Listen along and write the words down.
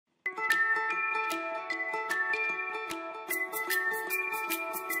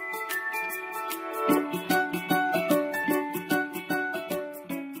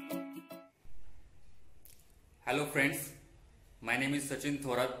friends, my name is Sachin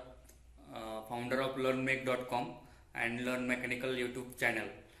Thorat, founder of learnmake.com and Learn Mechanical YouTube channel.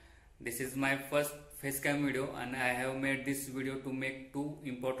 This is my first facecam video and I have made this video to make two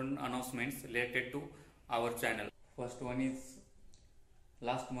important announcements related to our channel. First one is,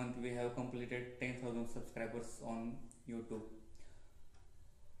 last month we have completed 10,000 subscribers on YouTube.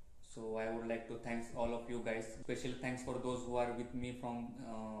 So I would like to thank all of you guys. Special thanks for those who are with me from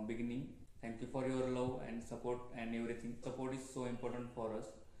beginning. Thank you for your love and support and everything. Support is so important for us.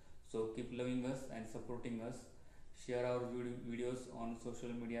 So keep loving us and supporting us. Share our videos on social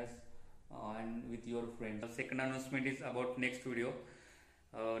medias and with your friends. The second announcement is about next video.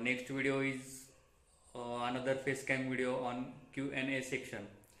 Next video is another facecam video on Q&A section.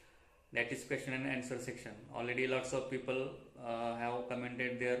 That is question and answer section. Already lots of people have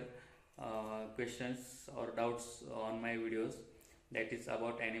commented their questions or doubts on my videos. That is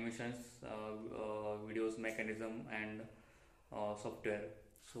about animations, videos, mechanism and software.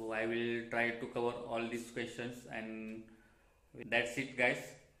 So I will try to cover all these questions, and that's it guys.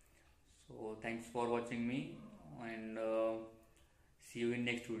 So thanks for watching me, and see you in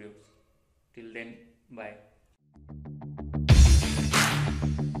next videos. Till then, bye.